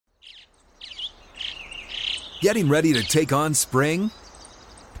Getting ready to take on spring?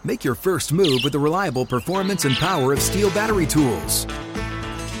 Make your first move with the reliable performance and power of Steel battery tools.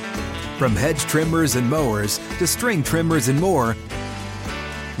 From hedge trimmers and mowers to string trimmers and more,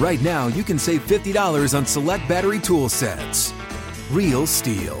 right now you can save $50 on select battery tool sets. Real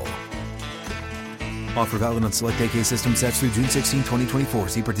Steel. Offer valid on select AK system sets through June 16, 2024.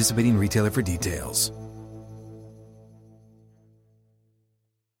 See participating retailer for details.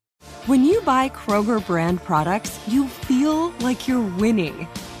 When you buy Kroger brand products, you feel like you're winning.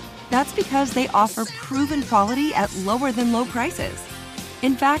 That's because they offer proven quality at lower than low prices.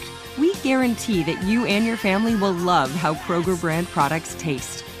 In fact, we guarantee that you and your family will love how Kroger brand products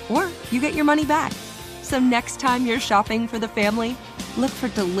taste, or you get your money back. So next time you're shopping for the family, look for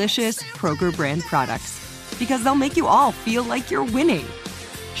delicious Kroger brand products, because they'll make you all feel like you're winning.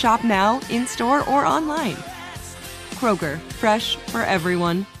 Shop now, in-store, or online. Kroger, fresh for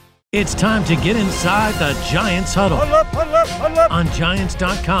everyone. It's time to get inside the Giants huddle. Huddle up. On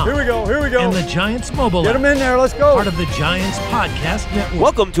Giants.com. Here we go. And the Giants mobile app. Get them in there, let's go. Part of the Giants Podcast Network.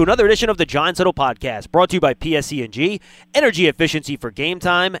 Welcome to another edition of the Giants Huddle Podcast, brought to you by PSEG, energy efficiency for game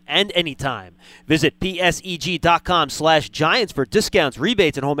time and anytime. Visit PSEG.com/Giants for discounts,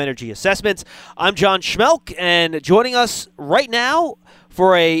 rebates, and home energy assessments. I'm John Schmelk, and joining us right now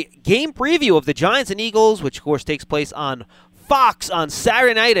for a game preview of the Giants and Eagles, which of course takes place on Fox on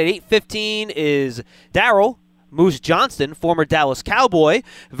Saturday night at 8:15, is Daryl Moose Johnston, former Dallas Cowboy,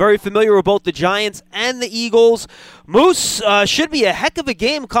 very familiar with both the Giants and the Eagles. Moose, should be a heck of a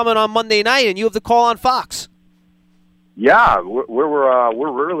game coming on Monday night, and you have the call on Fox. Yeah,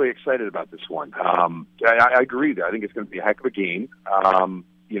 we're really excited about this one. I agree. I think it's going to be a heck of a game.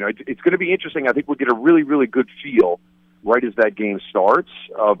 It's going to be interesting. I think we'll get a really, really good feel right as that game starts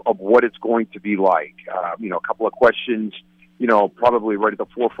of what it's going to be like. A couple of questions, probably right at the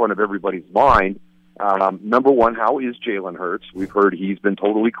forefront of everybody's mind. Number one, how is Jalen Hurts? We've heard he's been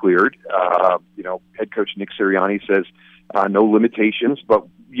totally cleared. Head coach Nick Sirianni says no limitations, but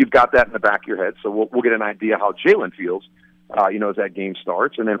you've got that in the back of your head, so we'll get an idea how Jalen feels, as that game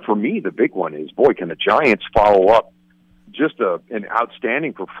starts. And then for me, the big one is, can the Giants follow up just an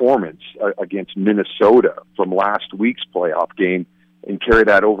outstanding performance against Minnesota from last week's playoff game and carry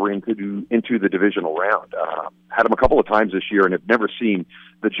that over into the divisional round. Had them a couple of times this year and have never seen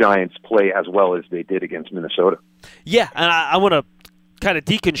the Giants play as well as they did against Minnesota. Yeah, and I want to kind of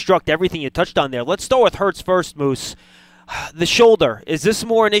deconstruct everything you touched on there. Let's start with Hurts first, Moose. The shoulder, is this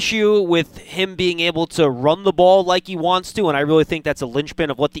more an issue with him being able to run the ball like he wants to? And I really think that's a linchpin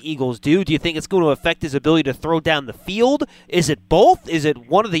of what the Eagles do. Do you think it's going to affect his ability to throw down the field? Is it both? Is it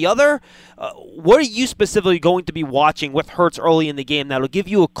one or the other? What are you specifically going to be watching with Hurts early in the game that'll give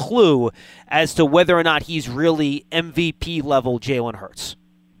you a clue as to whether or not he's really MVP level Jalen Hurts?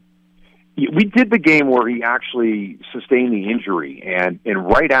 We did the game where he actually sustained the injury, and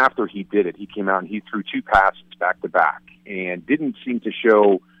right after he did it, he came out and he threw two passes back-to-back and didn't seem to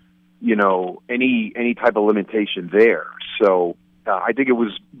show, any type of limitation there. So I think it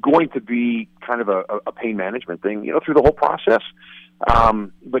was going to be kind of a pain management thing, through the whole process.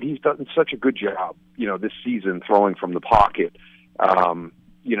 But he's done such a good job, this season throwing from the pocket.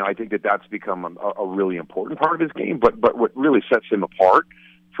 I think that's become a really important part of his game. But what really sets him apart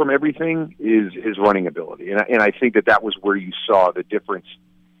from everything is his running ability. And I think that was where you saw the difference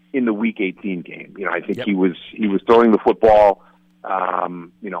in the Week 18 game. I think he was throwing the football,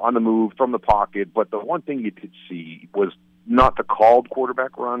 on the move from the pocket. But the one thing you did see was not the called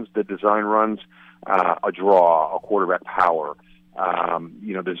quarterback runs, the design runs, a draw, a quarterback power.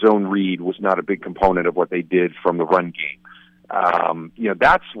 The zone read was not a big component of what they did from the run game.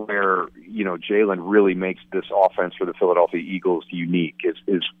 That's where, Jalen really makes this offense for the Philadelphia Eagles unique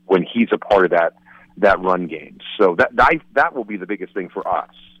is when he's a part of that run game. So that will be the biggest thing for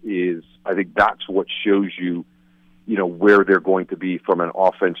us is I think that's what shows you, where they're going to be from an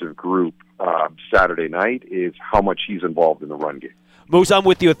offensive group Saturday night is how much he's involved in the run game. Moose, I'm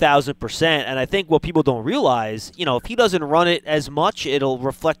with you 1,000%, and I think what people don't realize, if he doesn't run it as much, it'll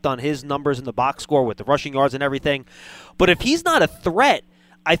reflect on his numbers in the box score with the rushing yards and everything. But if he's not a threat,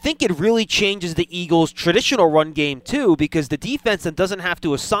 I think it really changes the Eagles' traditional run game too, because the defense then doesn't have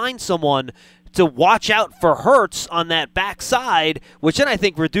to assign someone to watch out for Hurts on that backside, which then I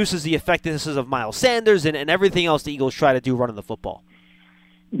think reduces the effectiveness of Miles Sanders and everything else the Eagles try to do running the football.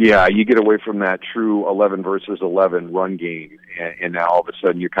 Yeah, you get away from that true 11 versus 11 run game, and now all of a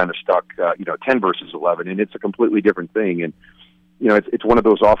sudden you're kind of stuck, 10 versus 11, and it's a completely different thing. And it's one of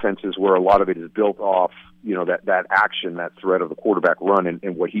those offenses where a lot of it is built off, that action, that threat of the quarterback run,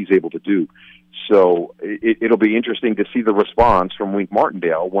 and what he's able to do. So it'll be interesting to see the response from Wink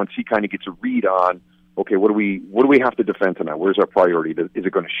Martindale once he kind of gets a read on okay, what do we have to defend tonight? Where's our priority? Is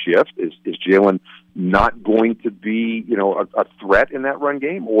it going to shift? Is Jalen not going to be, a threat in that run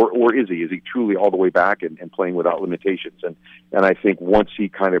game, or is he? Is he truly all the way back and playing without limitations? And I think once he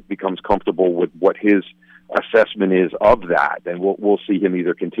kind of becomes comfortable with what his assessment is of that, then we'll see him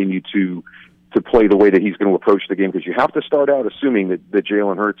either continue to play the way that he's going to approach the game, because you have to start out assuming that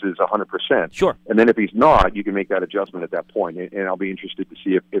Jalen Hurts is 100%. Sure. And then if he's not, you can make that adjustment at that point. And I'll be interested to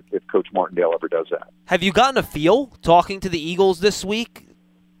see if Coach Martindale ever does that. Have you gotten a feel, talking to the Eagles this week,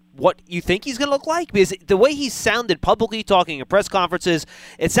 what you think he's going to look like? Because the way he sounded publicly, talking at press conferences,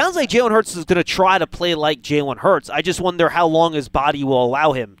 it sounds like Jalen Hurts is going to try to play like Jalen Hurts. I just wonder how long his body will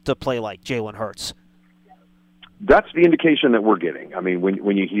allow him to play like Jalen Hurts. That's the indication that we're getting. I mean,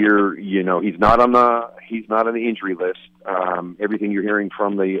 when you hear, he's not on the injury list. Everything you're hearing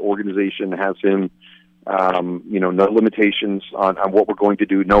from the organization has him, no limitations on what we're going to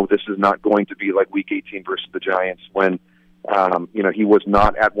do. No, this is not going to be like Week 18 versus the Giants when, he was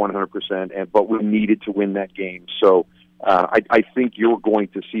not at 100%, but we needed to win that game. So I think you're going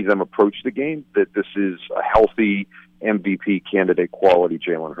to see them approach the game that this is a healthy MVP candidate quality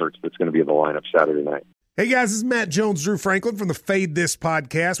Jalen Hurts that's going to be in the lineup Saturday night. Hey guys, this is Matt Jones, Drew Franklin from the Fade This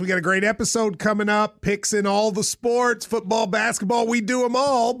podcast. We got a great episode coming up, picks in all the sports, football, basketball, we do them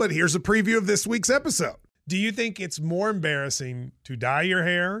all, but here's a preview of this week's episode. Do you think it's more embarrassing to dye your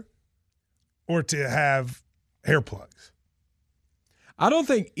hair or to have hair plugs? I don't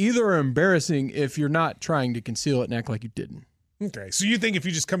think either are embarrassing if you're not trying to conceal it and act like you didn't. Okay, so you think if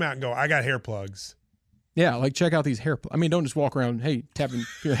you just come out and go, I got hair plugs. Yeah, like check out these hair plugs. I mean, don't just walk around, hey, tapping,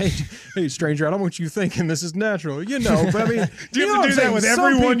 hey, stranger, I don't want you thinking this is natural. But I mean, do you have to do that with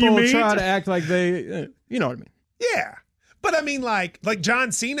everyone you meet? Try to act like they, you know what I mean? Yeah, but I mean, like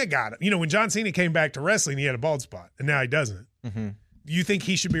John Cena got it. When John Cena came back to wrestling, he had a bald spot, and now he doesn't. Mm-hmm. Do you think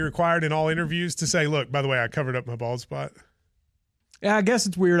he should be required in all interviews to say, "Look, by the way, I covered up my bald spot"? Yeah, I guess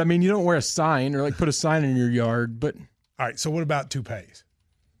it's weird. I mean, you don't wear a sign or put a sign in your yard, but all right. So what about toupees?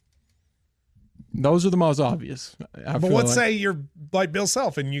 Those are the most obvious. But let's say you're like Bill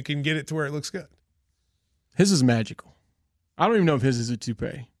Self and you can get it to where it looks good. His is magical. I don't even know if his is a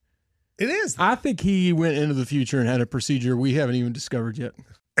toupee. It is. I think he went into the future and had a procedure we haven't even discovered yet.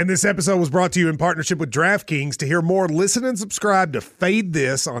 And this episode was brought to you in partnership with DraftKings. To hear more, listen and subscribe to Fade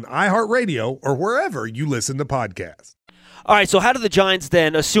This on iHeartRadio or wherever you listen to podcasts. All right, so how do the Giants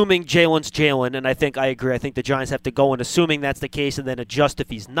then, assuming Jalen's Jalen, and I agree, I think the Giants have to go in assuming that's the case and then adjust if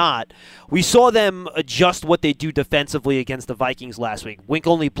he's not. We saw them adjust what they do defensively against the Vikings last week. Wink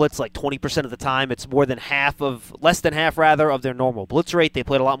only blitzed like 20% of the time. It's less than half of their normal blitz rate. They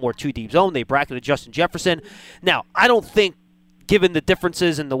played a lot more two-deep zone. They bracketed Justin Jefferson. Now, I don't think, given the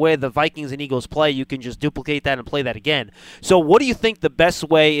differences in the way the Vikings and Eagles play, you can just duplicate that and play that again. So what do you think the best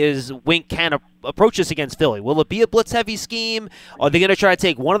way is Wink can approach this against Philly? Will it be a blitz-heavy scheme? Are they going to try to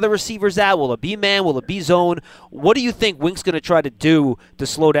take one of the receivers out? Will it be man? Will it be zone? What do you think Wink's going to try to do to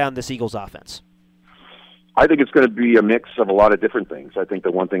slow down this Eagles offense? I think it's going to be a mix of a lot of different things. I think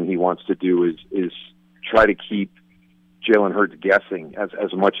the one thing he wants to do is try to keep Jalen Hurts guessing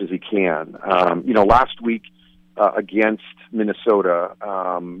as much as he can. Last week, against Minnesota,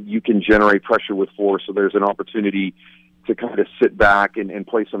 you can generate pressure with force, so there's an opportunity to kind of sit back and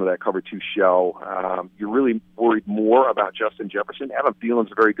play some of that cover two shell. You're really worried more about Justin Jefferson. Adam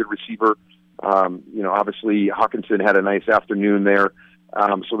Thielen's a very good receiver. Obviously Hawkinson had a nice afternoon there.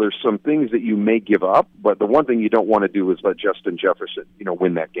 So there's some things that you may give up, but the one thing you don't want to do is let Justin Jefferson,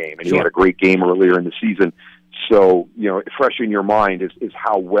 win that game. And He had a great game earlier in the season. So, fresh in your mind is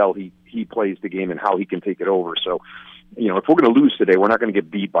how well he plays the game and how he can take it over. So, if we're going to lose today, we're not going to get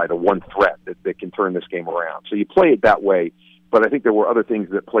beat by the one threat that can turn this game around. So you play it that way. But I think there were other things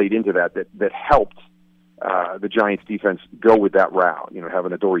that played into that helped the Giants defense go with that route.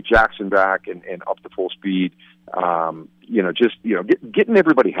 Having Adoree Jackson back and up to full speed. Getting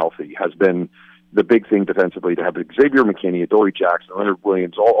everybody healthy has been the big thing defensively, to have Xavier McKinney, Adoree Jackson, Leonard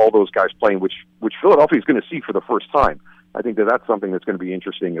Williams, all those guys playing, which Philadelphia is going to see for the first time. I think that's something that's going to be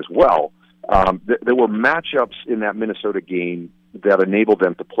interesting as well. There were matchups in that Minnesota game that enabled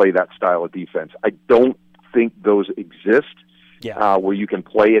them to play that style of defense. I don't think those exist where you can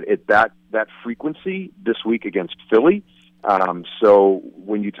play it at that frequency this week against Philly. So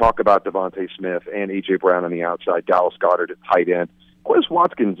when you talk about Devontae Smith and A.J. Brown on the outside, Dallas Goedert at tight end, Quez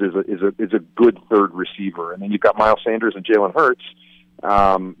Watkins is a good third receiver, and then you've got Miles Sanders and Jalen Hurts,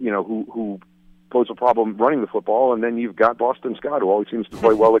 who pose a problem running the football, and then you've got Boston Scott, who always seems to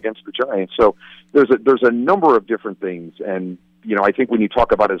play well against the Giants. So there's a number of different things, and I think when you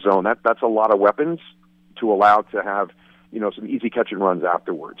talk about a zone, that's a lot of weapons to allow to have some easy catch and runs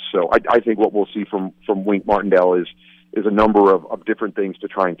afterwards. So I think what we'll see from Wink Martindale is a number of different things to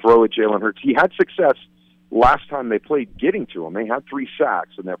try and throw at Jalen Hurts. He had success last time they played getting to him. They had 3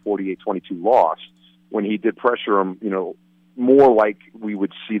 sacks in that 48-22 loss when he did pressure him, more like we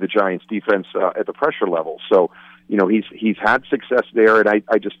would see the Giants defense at the pressure level. So, he's had success there, and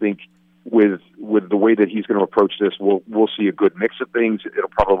I just think with the way that he's going to approach this, we'll see a good mix of things. It'll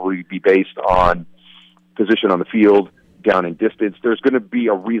probably be based on position on the field, down in distance. There's going to be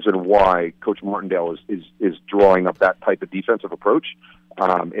a reason why Coach Martindale is drawing up that type of defensive approach.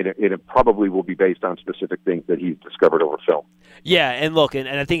 It probably will be based on specific things that he's discovered over film. Yeah, and look, and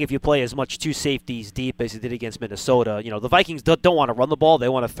I think if you play as much 2 safeties deep as you did against Minnesota, the Vikings don't want to run the ball. They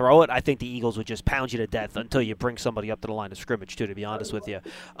want to throw it. I think the Eagles would just pound you to death until you bring somebody up to the line of scrimmage, too, to be honest with you.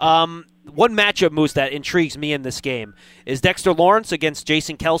 One matchup, Moose, that intrigues me in this game is Dexter Lawrence against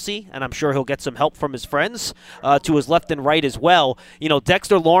Jason Kelce, and I'm sure he'll get some help from his friends to his left and right as well.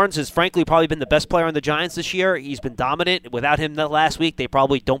 Dexter Lawrence has frankly probably been the best player on the Giants this year. He's been dominant. Without him last week, they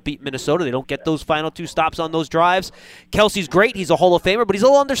probably don't beat Minnesota. They don't get those final 2 stops on those drives. Kelce's great. He's a Hall of Famer, but he's a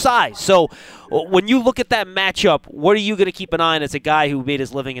little undersized. So when you look at that matchup, what are you going to keep an eye on as a guy who made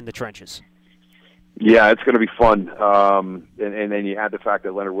his living in the trenches? Yeah, it's going to be fun. And then you add the fact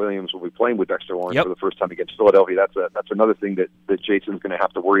that Leonard Williams will be playing with Dexter Lawrence for the first time against Philadelphia. That's another thing that Jason's going to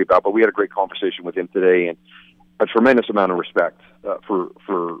have to worry about. But we had a great conversation with him today, and a tremendous amount of respect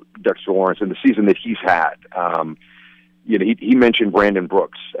for Dexter Lawrence and the season that he's had. He mentioned Brandon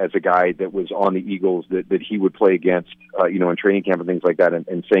Brooks as a guy that was on the Eagles that he would play against, in training camp and things like that,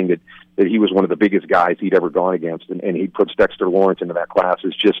 and saying that he was one of the biggest guys he'd ever gone against, and he puts Dexter Lawrence into that class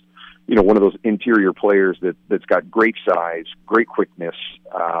as just one of those interior players that's got great size, great quickness,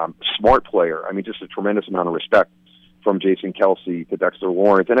 smart player. I mean, just a tremendous amount of respect from Jason Kelce to Dexter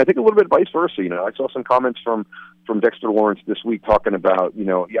Lawrence, and I think a little bit vice versa. I saw some comments from Dexter Lawrence this week talking about,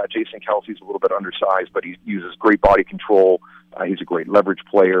 Jason Kelce's a little bit undersized, but he uses great body control. He's a great leverage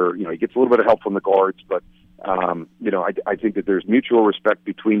player. He gets a little bit of help from the guards, but I think that there's mutual respect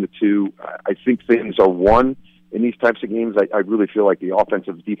between the two. I think things are won in these types of games. I really feel like the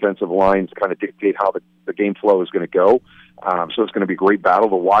offensive, defensive lines kind of dictate how the game flow is going to go. So it's going to be a great battle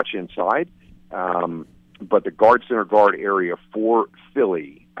to watch inside. But the center guard area for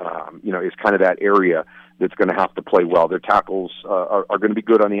Philly, is kind of that area that's going to have to play well. Their tackles are going to be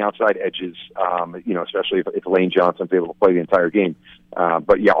good on the outside edges, especially if Lane Johnson's able to play the entire game.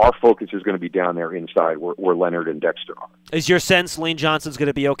 But yeah, our focus is going to be down there inside where Leonard and Dexter are. Is your sense Lane Johnson's going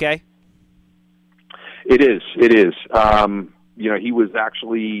to be okay? It is. He was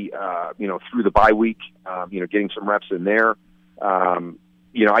actually, through the bye week, getting some reps in there.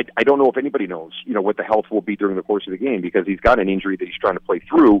 I don't know if anybody knows, what the health will be during the course of the game because he's got an injury that he's trying to play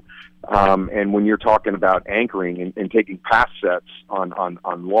through. And when you're talking about anchoring and taking pass sets on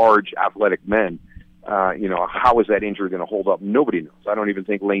large athletic men, how is that injury going to hold up? Nobody knows. I don't even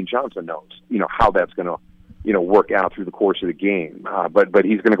think Lane Johnson knows, how that's going to, work out through the course of the game. But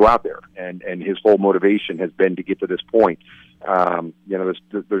he's going to go out there, and his whole motivation has been to get to this point.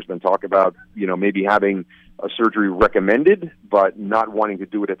 There's been talk about, maybe having a surgery recommended, but not wanting to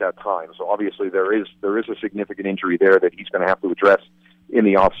do it at that time. So obviously there is a significant injury there that he's going to have to address in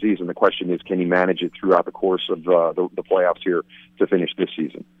the off season. The question is, can he manage it throughout the course of the playoffs here to finish this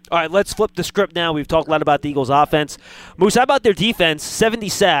season? All right, let's flip the script now. We've talked a lot about the Eagles' offense. Moose, how about their defense? 70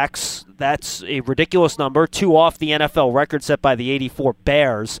 sacks. That's a ridiculous number. 2 off the NFL record set by the 84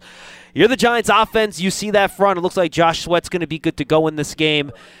 Bears. You're the Giants' offense. You see that front. It looks like Josh Sweat's going to be good to go in this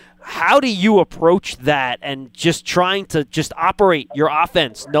game. How do you approach that and just trying to just operate your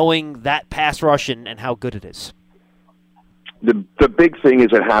offense knowing that pass rush and how good it is? The big thing is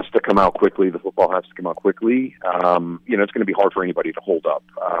it has to come out quickly. The football has to come out quickly. It's going to be hard for anybody to hold up.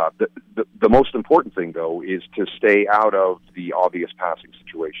 The most important thing, though, is to stay out of the obvious passing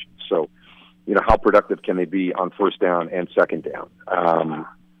situations. So, how productive can they be on first down and second down?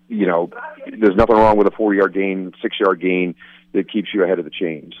 There's nothing wrong with a 4-yard gain, 6-yard gain that keeps you ahead of the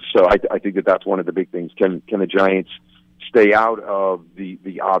chains. So I think that's one of the big things. Can the Giants stay out of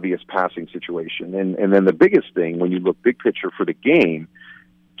the obvious passing situation? And then the biggest thing, when you look big picture for the game,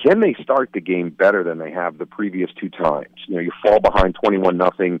 can they start the game better than they have the previous 2 times? You fall behind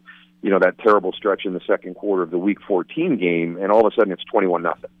 21-0, that terrible stretch in the second quarter of the Week 14 game, and all of a sudden it's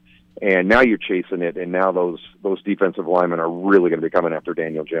 21-0. And now you're chasing it, and now those defensive linemen are really going to be coming after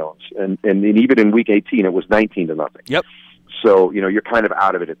Daniel Jones. And even in Week 18, it was 19-0. Yep. So, you're kind of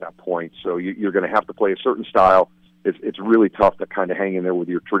out of it at that point. So you're going to have to play a certain style. It's really tough to kind of hang in there with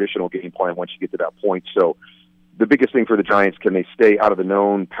your traditional game plan once you get to that point. So, the biggest thing for the Giants, can they stay out of the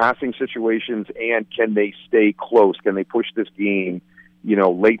known passing situations, and can they stay close? Can they push this game,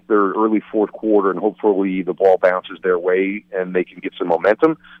 late third, early fourth quarter, and hopefully the ball bounces their way and they can get some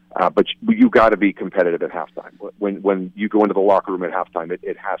momentum? But you got to be competitive at halftime. When you go into the locker room at halftime,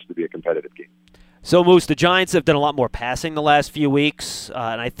 it has to be a competitive game. So, Moose, the Giants have done a lot more passing the last few weeks,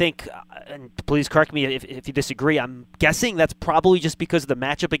 and I think, and please correct me if you disagree, I'm guessing that's probably just because of the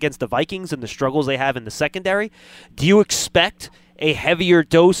matchup against the Vikings and the struggles they have in the secondary. Do you expect a heavier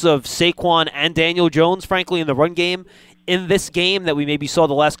dose of Saquon and Daniel Jones, frankly, in the run game in this game that we maybe saw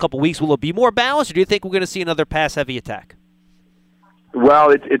the last couple of weeks? Will it be more balanced, or do you think we're going to see another pass-heavy attack?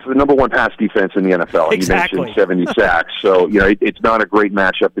 Well, it's the number one pass defense in the NFL. Exactly. You mentioned 70 sacks, so it's not a great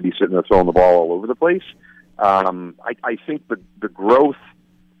matchup to be sitting there throwing the ball all over the place. I think the growth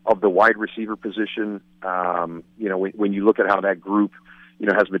of the wide receiver position, when you look at how that group,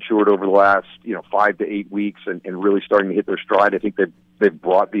 has matured over the last 5 to 8 weeks and really starting to hit their stride, I think they've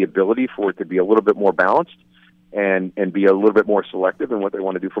brought the ability for it to be a little bit more balanced and be a little bit more selective in what they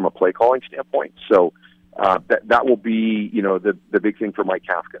want to do from a play calling standpoint. So. That will be, the big thing for Mike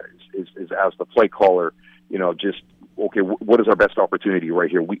Kafka is as the play caller, what is our best opportunity right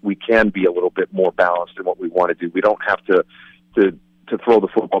here? We can be a little bit more balanced in what we want to do. We don't have to throw the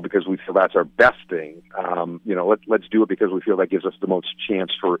football because we feel that's our best thing. Let's do it because we feel that gives us the most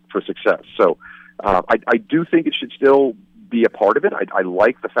chance for success. So I do think it should still be a part of it. I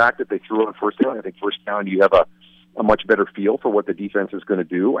like the fact that they threw on first down. I think first down you have a much better feel for what the defense is going to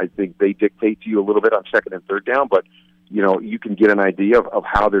do. I think they dictate to you a little bit on second and third down, but you can get an idea of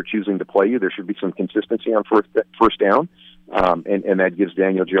how they're choosing to play you. There should be some consistency on first down, and that gives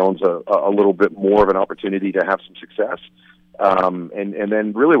Daniel Jones a little bit more of an opportunity to have some success. And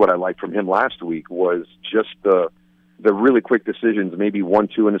then really what I liked from him last week was just the really quick decisions, maybe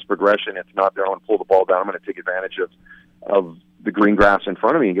 1-2 in his progression. It's not there, I'm going to pull the ball down, I'm going to take advantage of the green grass in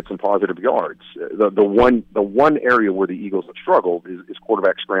front of me and get some positive yards. The one area where the Eagles have struggled is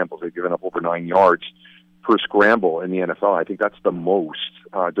quarterback scrambles. They've given up over 9 yards per scramble in the NFL. I think that's the most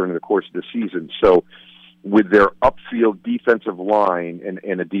during the course of the season. So with their upfield defensive line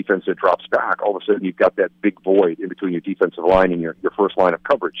and a defense that drops back, all of a sudden you've got that big void in between your defensive line and your first line of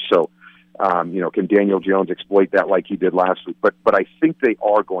coverage. So, can Daniel Jones exploit that like he did last week? But I think they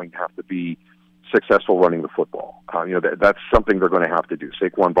are going to have to be successful running the football. That's something they're going to have to do.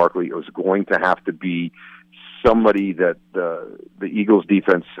 Saquon Barkley is going to have to be somebody that the Eagles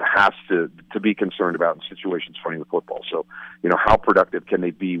defense has to be concerned about in situations running the football. So, how productive can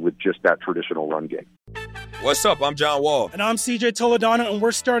they be with just that traditional run game? What's up? I'm John Wall. And I'm CJ Toledano, and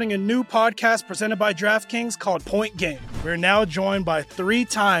we're starting a new podcast presented by DraftKings called Point Game. We're now joined by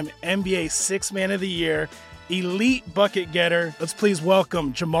 3-time NBA Sixth Man of the Year, elite bucket getter. Let's please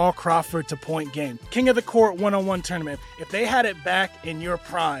welcome Jamal Crawford to Point Game. King of the Court one-on-one tournament. If they had it back in your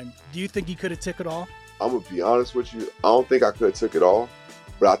prime, do you think you could have took it all? I'm going to be honest with you. I don't think I could have took it all,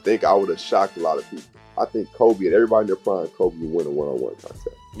 but I think I would have shocked a lot of people. I think Kobe and everybody in their prime, Kobe would win a one-on-one contest.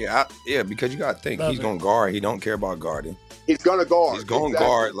 Yeah, because you got to think, he's going to guard. He don't care about guarding. He's going to guard. He's going to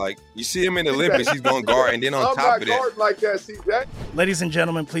guard. Like, you see him in the Olympics, he's going to guard. And then on top of that. Like that, see that? Ladies and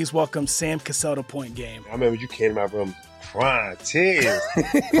gentlemen, please welcome Sam Cassell to Point Game. I remember you came in my room crying, tears,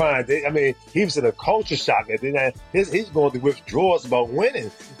 crying. I mean, he was in a culture shock. He's going through withdrawals about winning.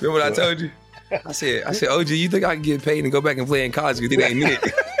 Remember what I told you? I said, OG, you think I can get paid and go back and play in college because it ain't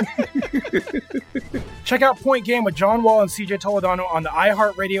it? Check out Point Game with John Wall and CJ Toledano on the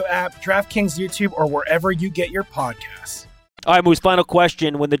iHeartRadio app, DraftKings YouTube, or wherever you get your podcasts. All right, Moose, final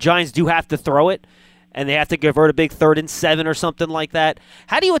question. When the Giants do have to throw it and they have to convert a big 3rd and 7 or something like that,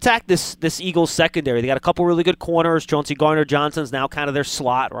 how do you attack this Eagles secondary? They got a couple really good corners. Chauncey Gardner-Johnson's now kind of their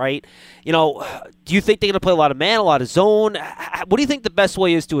slot, right? Do you think they're going to play a lot of man, a lot of zone? What do you think the best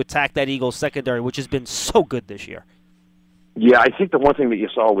way is to attack that Eagles secondary, which has been so good this year? Yeah, I think the one thing that you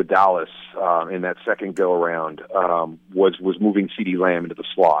saw with Dallas in that second go-around was moving CeeDee Lamb into the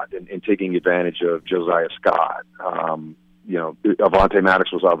slot and taking advantage of Josiah Scott. Avonte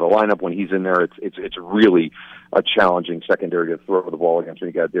Maddox was out of the lineup. When he's in there, it's really a challenging secondary to throw the ball against.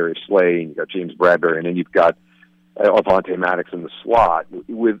 You got Darius Slay, and you got James Bradbury, and then you've got Avonte Maddox in the slot.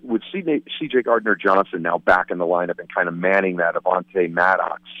 With C.J. Gardner-Johnson now back in the lineup and kind of manning that Avonte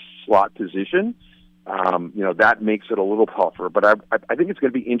Maddox slot position, that makes it a little tougher. But I think it's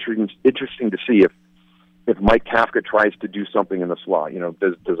going to be interesting to see if Mike Kafka tries to do something in the slot.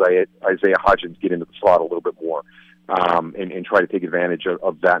 Does Isaiah Hodgins get into the slot a little bit more and try to take advantage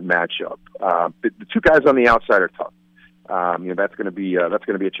of that matchup? The two guys on the outside are tough. That's going to be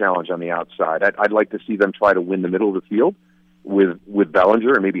a challenge on the outside. I'd like to see them try to win the middle of the field with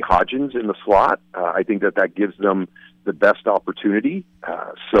Bellinger and maybe Hodgins in the slot. I think that gives them the best opportunity.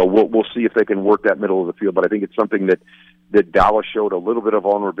 So we'll see if they can work that middle of the field. But I think it's something that Dallas showed a little bit of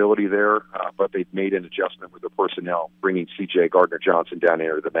vulnerability there, but they've made an adjustment with the personnel, bringing C.J. Gardner-Johnson down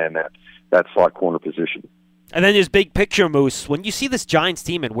there to man that slot corner position. And then there's big picture, Moose. When you see this Giants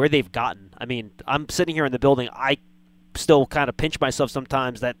team and where they've gotten, I mean, I'm sitting here in the building, I still kind of pinch myself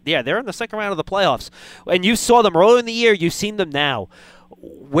sometimes that, they're in the second round of the playoffs. And you saw them earlier in the year, you've seen them now.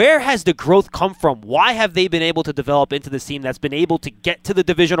 Where has the growth come from? Why have they been able to develop into this team that's been able to get to the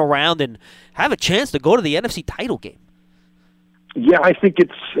divisional round and have a chance to go to the NFC title game? Yeah, I think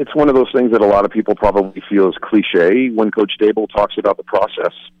it's one of those things that a lot of people probably feel is cliche when Coach Dable talks about the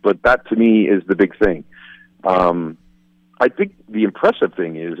process, but that to me is the big thing. I think the impressive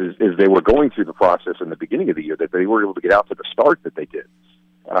thing is they were going through the process in the beginning of the year, that they were able to get out to the start that they did.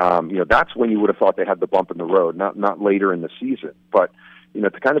 That's when you would have thought they had the bump in the road, not later in the season. But, to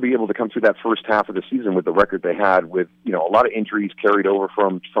kind of be able to come through that first half of the season with the record they had with, a lot of injuries carried over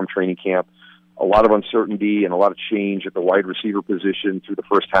from training camp, a lot of uncertainty and a lot of change at the wide receiver position through the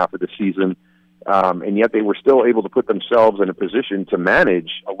first half of the season. And yet they were still able to put themselves in a position to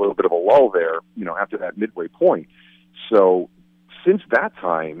manage a little bit of a lull there, after that midway point. So since that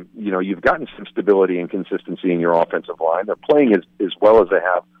time, you've gotten some stability and consistency in your offensive line. They're playing as well as they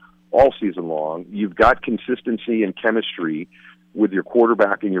have all season long. You've got consistency and chemistry with your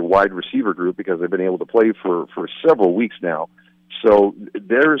quarterback and your wide receiver group because they've been able to play for several weeks now. So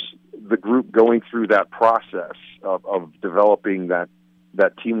there's the group going through that process of developing that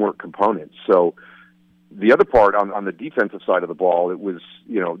teamwork component. So the other part on the defensive side of the ball, it was,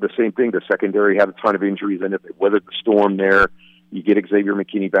 the same thing. The secondary had a ton of injuries and it weathered the storm there. You get Xavier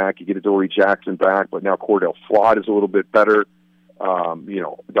McKinney back, you get Adoree Jackson back, but now Cordell Flott is a little bit better.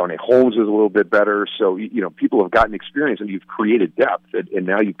 Darnay Holmes is a little bit better. So, people have gotten experience and you've created depth and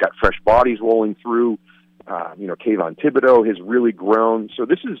now you've got fresh bodies rolling through. Kayvon Thibodeau has really grown. So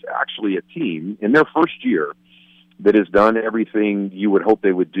this is actually a team in their first year that has done everything you would hope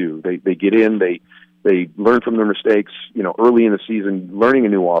they would do. They get in, they learn from their mistakes, early in the season, learning a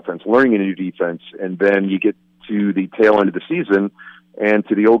new offense, learning a new defense, and then you get to the tail end of the season and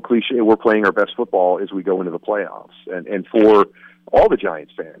to the old cliche, we're playing our best football as we go into the playoffs. And for all the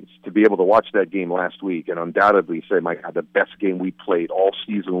Giants fans to be able to watch that game last week and undoubtedly say, my God, the best game we played all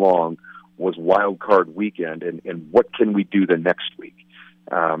season long was wild card weekend, and what can we do the next week?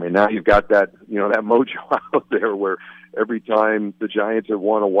 And now you've got that, that mojo out there where every time the Giants have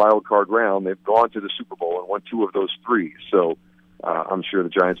won a wild card round, they've gone to the Super Bowl and won 2 of those 3. So I'm sure the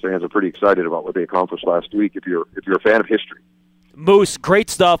Giants fans are pretty excited about what they accomplished last week if you're a fan of history. Moose, great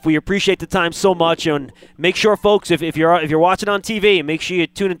stuff. We appreciate the time so much, and make sure, folks, if you're watching on TV, make sure you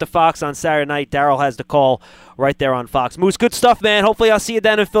tune into Fox on Saturday night. Daryl has the call right there on Fox. Moose, good stuff, man. Hopefully I'll see you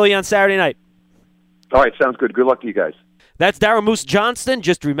down in Philly on Saturday night. All right, sounds good. Good luck to you guys. That's Daryl Moose Johnston.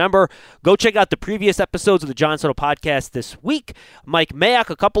 Just remember, go check out the previous episodes of the Giants Huddle podcast this week. Mike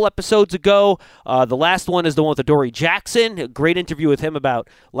Mayock a couple episodes ago. The last one is the one with Adoree Jackson. A great interview with him about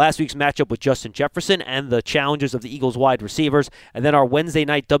last week's matchup with Justin Jefferson and the challenges of the Eagles wide receivers. And then our Wednesday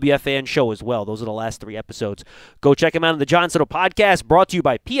night WFAN show as well. Those are the last 3 episodes. Go check them out on the Giants Huddle podcast, brought to you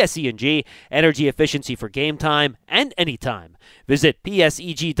by PSE&G, energy efficiency for game time and anytime. Visit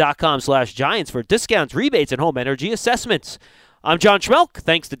pseg.com/Giants for discounts, rebates, and home energy assessments. I'm John Schmelk.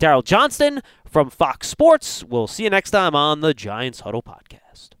 Thanks to Daryl Johnston from Fox Sports. We'll see you next time on the Giants Huddle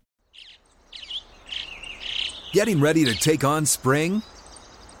podcast. Getting ready to take on spring?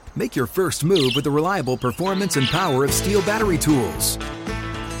 Make your first move with the reliable performance and power of Steel battery tools.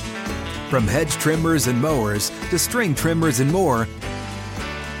 From hedge trimmers and mowers to string trimmers and more,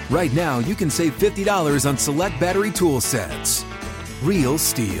 right now you can save $50 on select battery tool sets. Real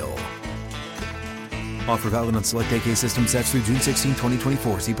Steel. Offer valid on select AK system sets through June 16,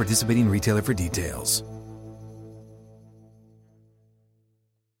 2024. See participating retailer for details.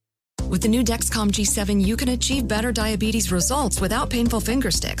 With the new Dexcom G7, you can achieve better diabetes results without painful finger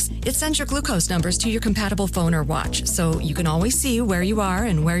sticks. It sends your glucose numbers to your compatible phone or watch, so you can always see where you are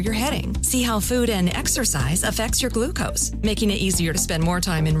and where you're heading. See how food and exercise affects your glucose, making it easier to spend more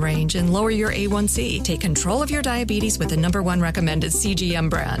time in range and lower your A1C. Take control of your diabetes with the #1 recommended CGM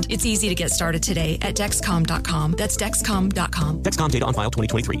brand. It's easy to get started today at Dexcom.com. That's Dexcom.com. Dexcom data on file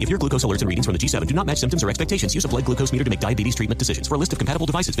 2023. If your glucose alerts and readings from the G7 do not match symptoms or expectations, use a blood glucose meter to make diabetes treatment decisions. For a list of compatible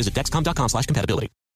devices, visit Dexcom.com/compatibility.